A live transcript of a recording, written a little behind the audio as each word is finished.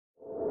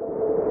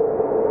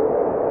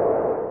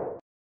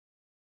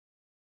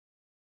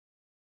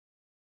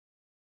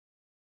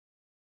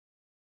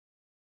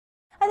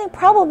I think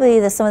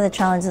probably some of the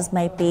challenges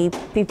might be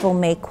people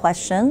may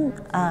question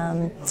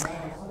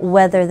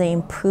whether the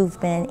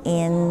improvement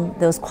in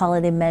those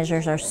quality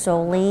measures are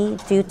solely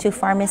due to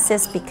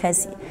pharmacists,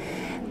 because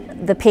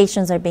the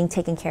patients are being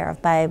taken care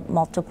of by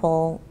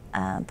multiple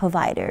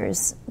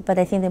providers. But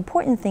I think the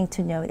important thing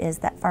to note is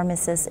that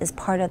pharmacists is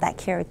part of that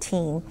care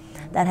team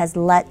that has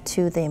led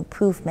to the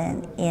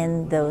improvement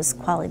in those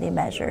quality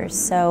measures.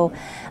 So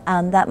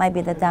that might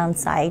be the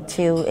downside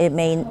too. It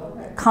may,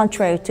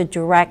 contrary to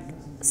direct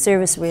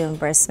service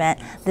reimbursement,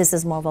 this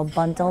is more of a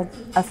bundled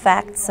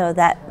effect, so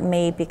that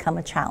may become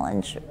a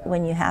challenge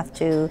when you have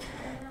to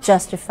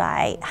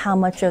justify how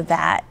much of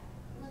that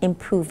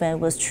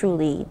improvement was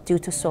truly due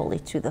to solely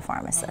to the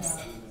pharmacist.